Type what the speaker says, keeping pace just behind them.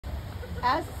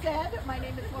As said, my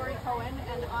name is Cohen,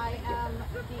 and I am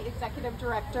the Executive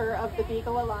Director of the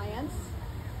Beagle Alliance.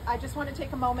 I just want to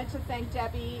take a moment to thank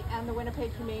Debbie and the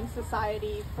Winnipeg Humane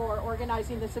Society for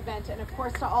organizing this event, and of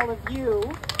course to all of you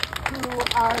who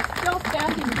are still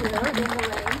standing here in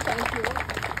the rain. Thank you.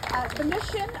 The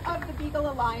mission of the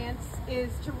Beagle Alliance is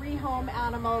to rehome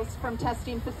animals from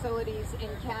testing facilities in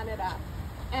Canada.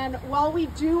 And while we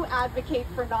do advocate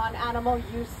for non-animal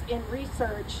use in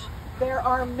research, there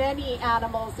are many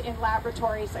animals in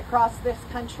laboratories across this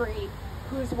country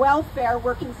whose welfare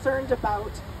we're concerned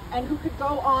about and who could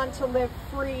go on to live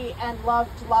free and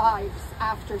loved lives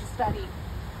after study.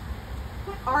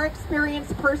 Our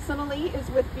experience personally is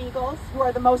with beagles, who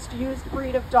are the most used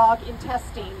breed of dog in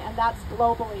testing, and that's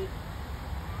globally.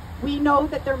 We know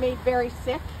that they're made very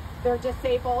sick, they're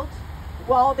disabled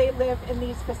while they live in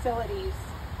these facilities.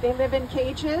 They live in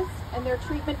cages, and their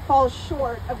treatment falls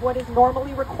short of what is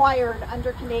normally required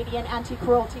under Canadian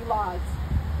anti-cruelty laws.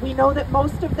 We know that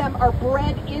most of them are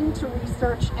bred into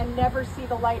research and never see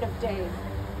the light of day.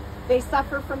 They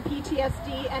suffer from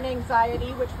PTSD and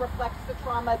anxiety, which reflects the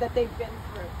trauma that they've been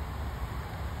through.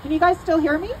 Can you guys still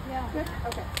hear me? Yeah. Good?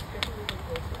 Okay.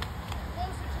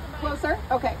 Closer?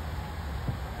 Okay.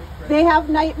 They have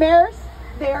nightmares.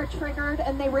 They are triggered,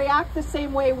 and they react the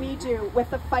same way we do, with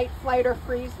the fight, flight, or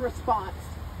freeze response.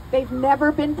 They've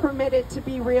never been permitted to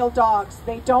be real dogs.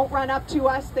 They don't run up to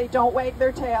us. They don't wag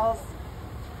their tails.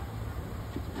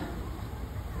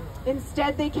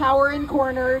 Instead, they cower in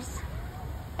corners,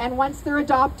 and once they're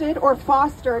adopted or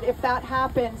fostered, if that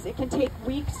happens, it can take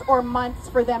weeks or months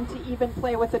for them to even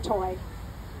play with a toy.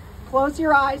 Close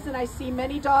your eyes, and I see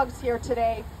many dogs here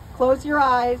today. Close your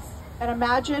eyes and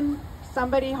imagine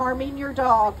somebody harming your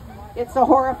dog. It's a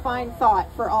horrifying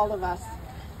thought for all of us.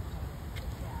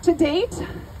 To date,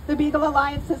 the Beagle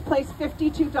Alliance has placed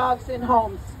 52 dogs in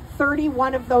homes.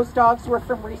 31 of those dogs were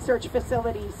from research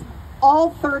facilities. All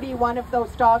 31 of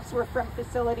those dogs were from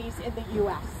facilities in the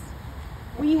U.S.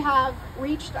 We have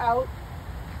reached out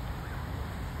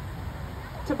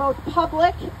to both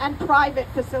public and private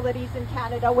facilities in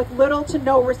Canada with little to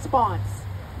no response.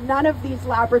 None of these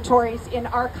laboratories in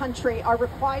our country are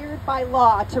required by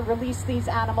law to release these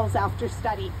animals after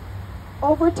study.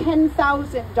 Over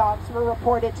 10,000 dogs were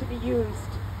reported to be used,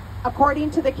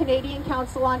 according to the Canadian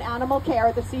Council on Animal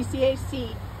Care, the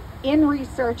CCAC, in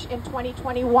research in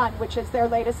 2021, which is their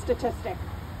latest statistic.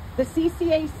 The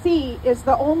CCAC is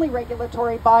the only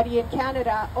regulatory body in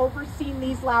Canada overseeing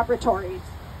these laboratories,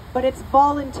 but it's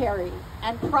voluntary,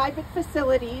 and private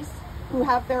facilities who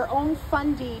have their own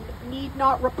funding need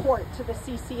not report to the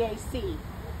CCAC.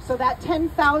 So that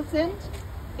 10,000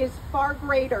 is far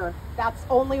greater. That's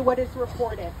only what is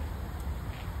reported.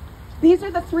 These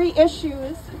are the three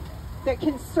issues that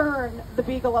concern the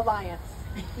Beagle Alliance.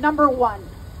 Number one,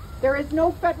 there is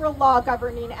no federal law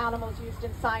governing animals used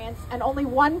in science, and only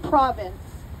one province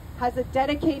has a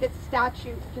dedicated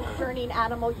statute concerning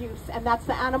animal use, and that's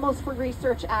the Animals for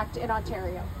Research Act in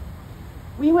Ontario.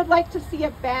 We would like to see a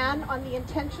ban on the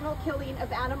intentional killing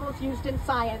of animals used in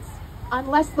science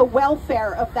unless the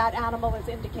welfare of that animal is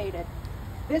indicated.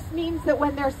 This means that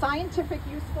when their scientific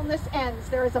usefulness ends,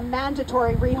 there is a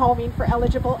mandatory rehoming for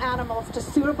eligible animals to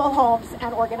suitable homes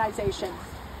and organizations.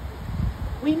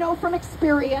 We know from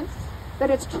experience that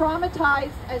as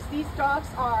traumatized as these dogs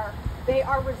are, they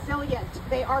are resilient,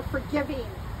 they are forgiving,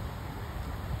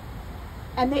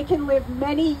 and they can live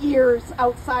many years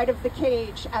outside of the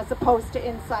cage as opposed to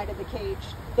inside of the cage.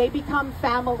 They become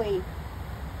family.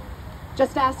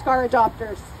 Just ask our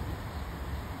adopters.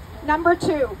 Number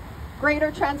two,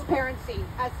 greater transparency.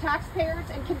 As taxpayers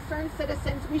and concerned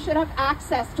citizens, we should have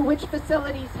access to which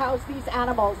facilities house these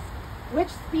animals, which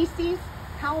species,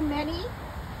 how many,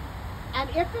 and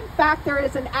if in fact there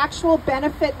is an actual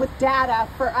benefit with data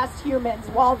for us humans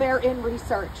while they're in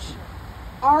research.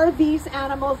 Are these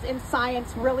animals in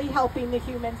science really helping the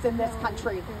humans in this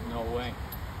country? No way.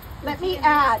 Let me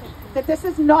add that this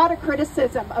is not a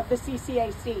criticism of the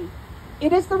CCAC.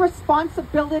 It is the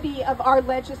responsibility of our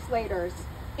legislators.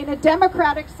 In a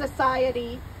democratic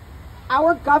society,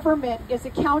 our government is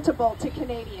accountable to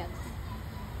Canadians.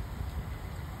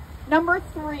 Number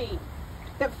three,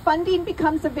 that funding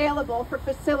becomes available for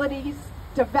facilities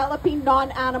developing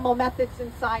non-animal methods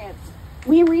in science.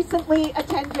 We recently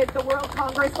attended the World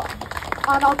Congress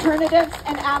on Alternatives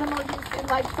and Animal Use in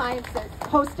Life Sciences,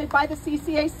 hosted by the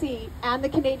CCAC and the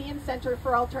Canadian Centre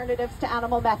for Alternatives to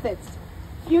Animal Methods.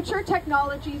 Future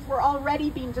technologies were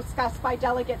already being discussed by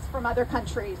delegates from other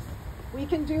countries. We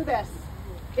can do this.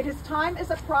 It is time as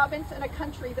a province and a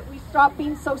country that we stop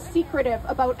being so secretive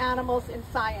about animals in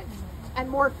science and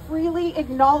more freely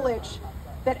acknowledge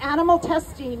that animal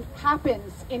testing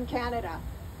happens in Canada.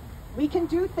 We can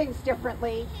do things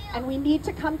differently, and we need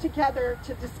to come together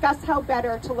to discuss how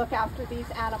better to look after these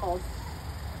animals.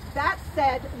 That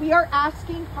said, we are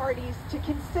asking parties to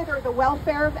consider the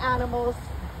welfare of animals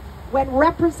when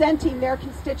representing their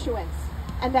constituents,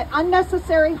 and that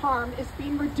unnecessary harm is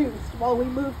being reduced while we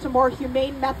move to more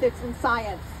humane methods in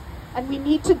science. And we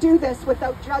need to do this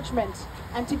without judgment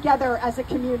and together as a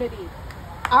community.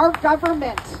 Our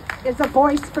government is a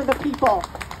voice for the people,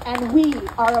 and we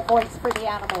are a voice for the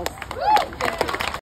animals. Thank you.